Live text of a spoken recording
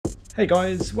Hey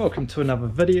guys, welcome to another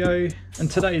video. In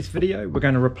today's video we're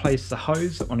going to replace the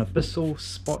hose on a Bissell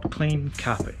Spot Clean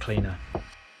carpet cleaner.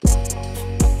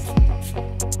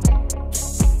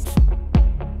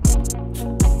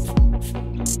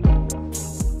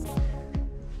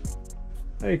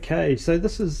 Okay, so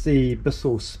this is the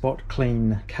Bissell Spot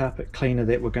Clean carpet cleaner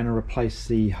that we're going to replace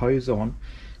the hose on.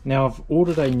 Now I've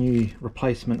ordered a new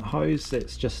replacement hose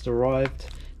that's just arrived.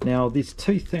 Now there's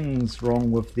two things wrong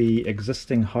with the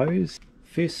existing hose.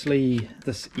 Firstly,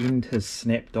 this end has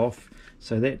snapped off,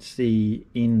 so that's the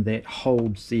end that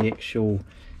holds the actual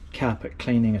carpet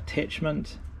cleaning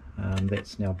attachment.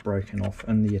 That's now broken off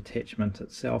in the attachment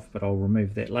itself, but I'll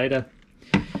remove that later.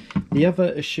 The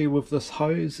other issue with this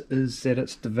hose is that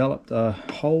it's developed a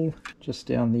hole just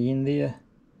down the end there.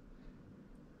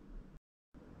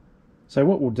 So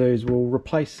what we'll do is we'll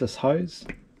replace this hose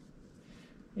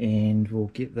and we'll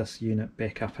get this unit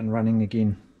back up and running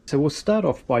again. So we'll start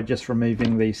off by just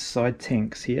removing these side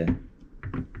tanks here.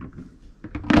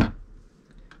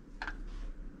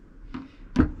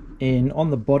 And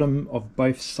on the bottom of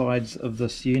both sides of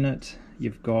this unit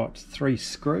you've got 3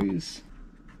 screws.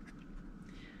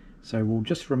 So we'll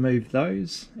just remove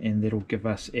those and that'll give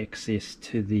us access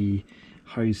to the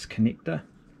hose connector.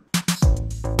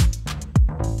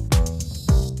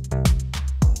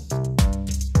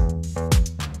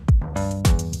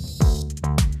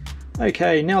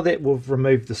 Okay, now that we've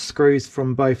removed the screws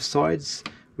from both sides,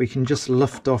 we can just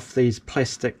lift off these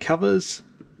plastic covers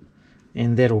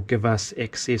and that'll give us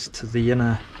access to the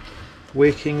inner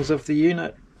workings of the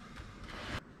unit.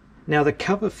 Now the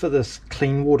cover for this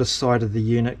clean water side of the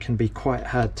unit can be quite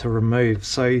hard to remove,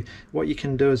 so what you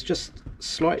can do is just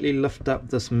slightly lift up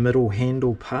this middle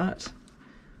handle part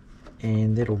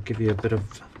and that'll give you a bit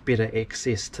of better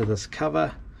access to this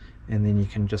cover, and then you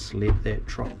can just let that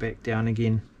drop back down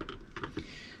again.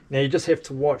 Now you just have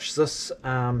to watch, this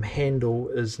handle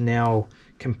is now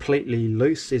completely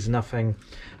loose, there's nothing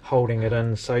holding it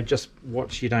in, so just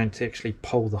watch you don't actually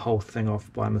pull the whole thing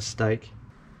off by mistake.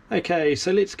 Okay,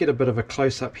 so let's get a bit of a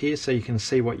close-up here so you can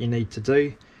see what you need to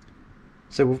do.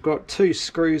 So we've got 2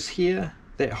 screws here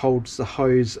that holds the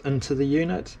hose into the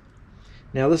unit.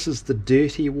 Now this is the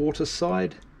dirty water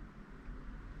side.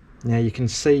 Now you can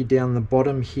see down the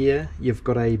bottom here you've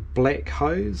got a black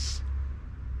hose.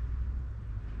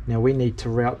 Now we need to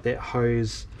route that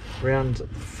hose around the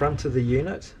front of the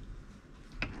unit,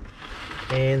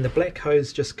 and the black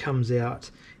hose just comes out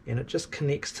and it just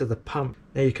connects to the pump.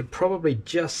 Now you could probably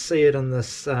just see it in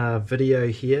this video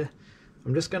here.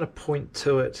 I'm just going to point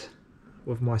to it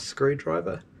with my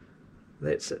screwdriver.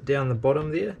 That's it down the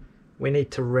bottom there. We need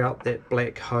to route that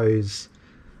black hose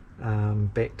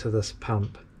back to this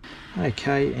pump.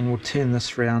 Okay, and we'll turn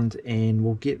this round and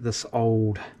we'll get this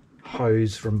old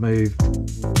hose removed.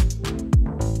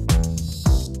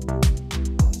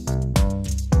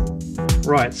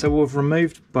 Right, so we've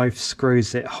removed both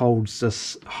screws that holds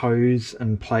this hose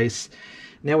in place.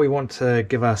 Now we want to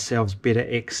give ourselves better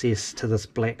access to this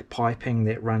black piping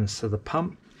that runs to the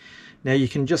pump. Now you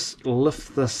can just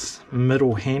lift this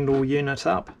middle handle unit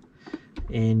up,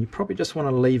 and you probably just want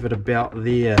to leave it about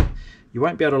there. You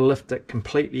won't be able to lift it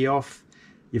completely off.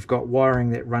 You've got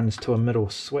wiring that runs to a middle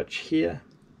switch here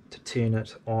to turn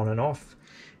it on and off,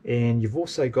 and you've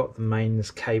also got the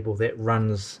mains cable that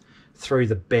runs through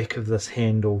the back of this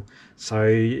handle, so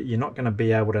you're not going to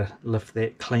be able to lift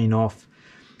that clean off,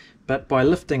 but by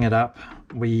lifting it up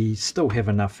we still have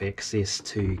enough access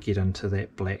to get into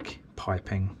that black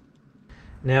piping.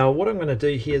 Now what I'm going to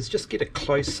do here is just get a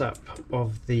close-up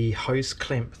of the hose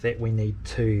clamp that we need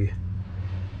to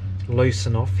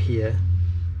loosen off here.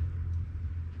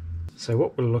 So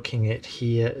what we're looking at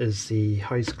here is the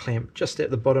hose clamp just at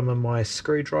the bottom of my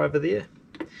screwdriver there.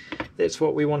 That's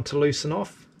what we want to loosen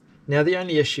off. Now the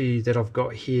only issue that I've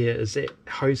got here is that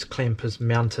hose clamp is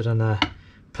mounted in a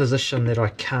position that I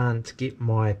can't get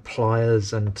my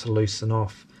pliers in to loosen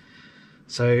off.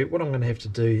 So what I'm going to have to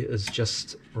do is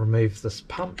just remove this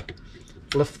pump,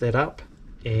 lift that up,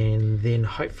 and then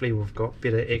hopefully we've got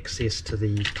better access to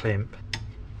the clamp.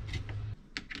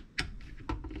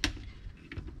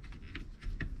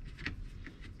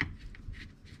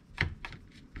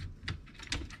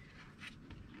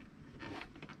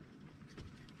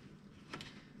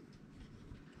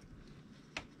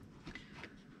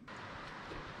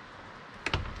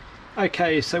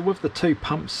 Okay, so with the 2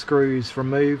 pump screws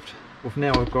removed,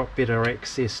 we've got better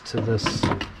access to this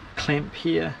clamp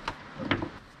here.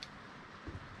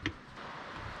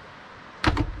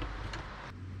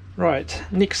 Right,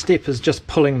 next step is just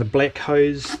pulling the black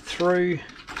hose through.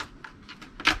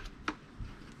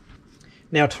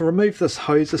 Now to remove this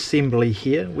hose assembly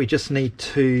here, we just need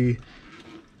to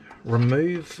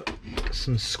remove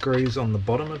some screws on the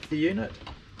bottom of the unit.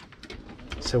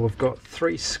 So we've got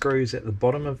 3 screws at the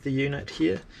bottom of the unit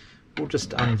here. We'll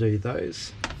just undo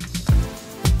those.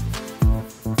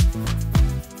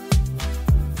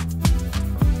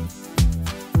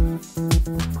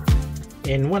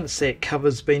 And once that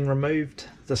cover's been removed,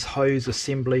 this hose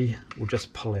assembly will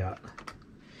just pull out.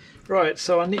 Right,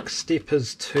 so our next step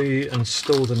is to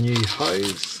install the new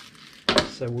hose.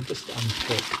 So we'll just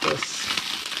unpack this.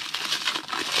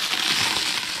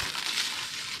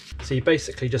 So you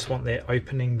basically just want that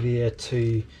opening there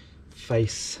to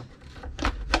face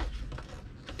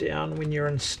down when you're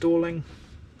installing.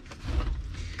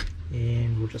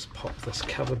 And we'll just pop this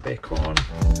cover back on.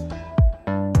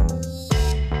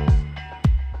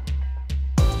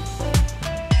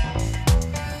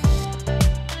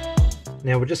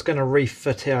 Now we're just going to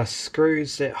refit our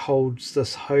screws that holds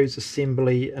this hose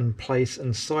assembly in place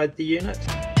inside the unit.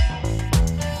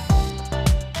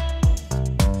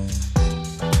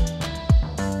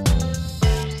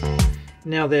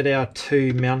 Now that our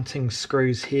 2 mounting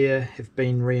screws here have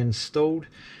been reinstalled,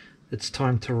 it's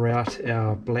time to route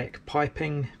our black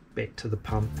piping back to the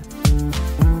pump.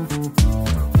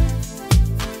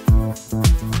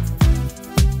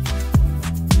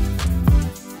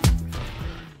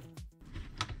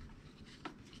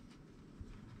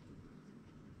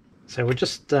 So we're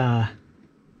just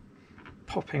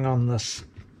popping on this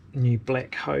new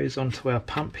black hose onto our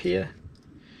pump here,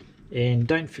 and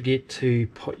don't forget to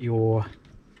put your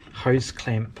hose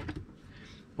clamp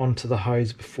onto the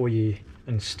hose before you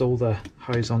install the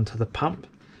hose onto the pump.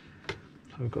 So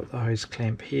we've got the hose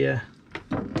clamp here,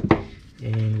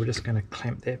 and we're just going to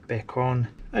clamp that back on.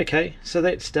 Okay, so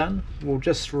that's done. We'll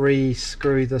just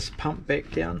re-screw this pump back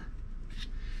down.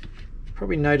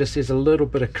 Probably notice there's a little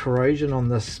bit of corrosion on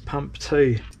this pump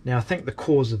too. Now I think the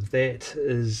cause of that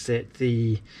is that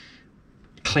the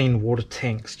clean water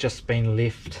tank's just been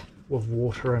left with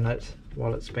water in it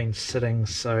while it's been sitting,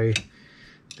 so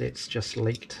that's just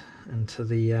leaked into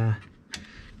the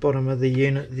bottom of the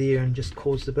unit there and just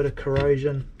caused a bit of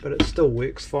corrosion, but it still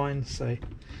works fine, so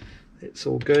that's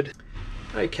all good.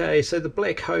 Okay, so the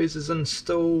black hose is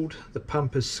installed, the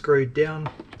pump is screwed down.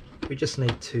 We just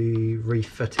need to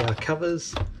refit our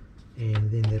covers and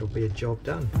then that'll be a job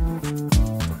done.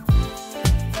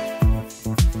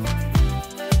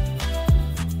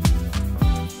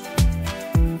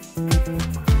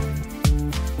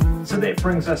 So that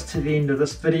brings us to the end of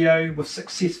this video. We've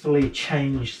successfully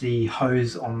changed the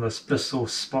hose on this Bissell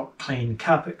Spot Clean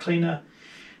carpet cleaner.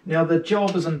 Now the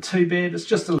job isn't too bad, it's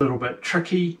just a little bit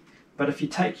tricky, but if you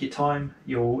take your time,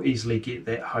 you'll easily get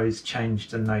that hose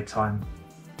changed in no time.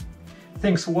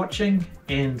 Thanks for watching,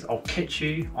 and I'll catch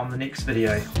you on the next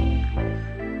video.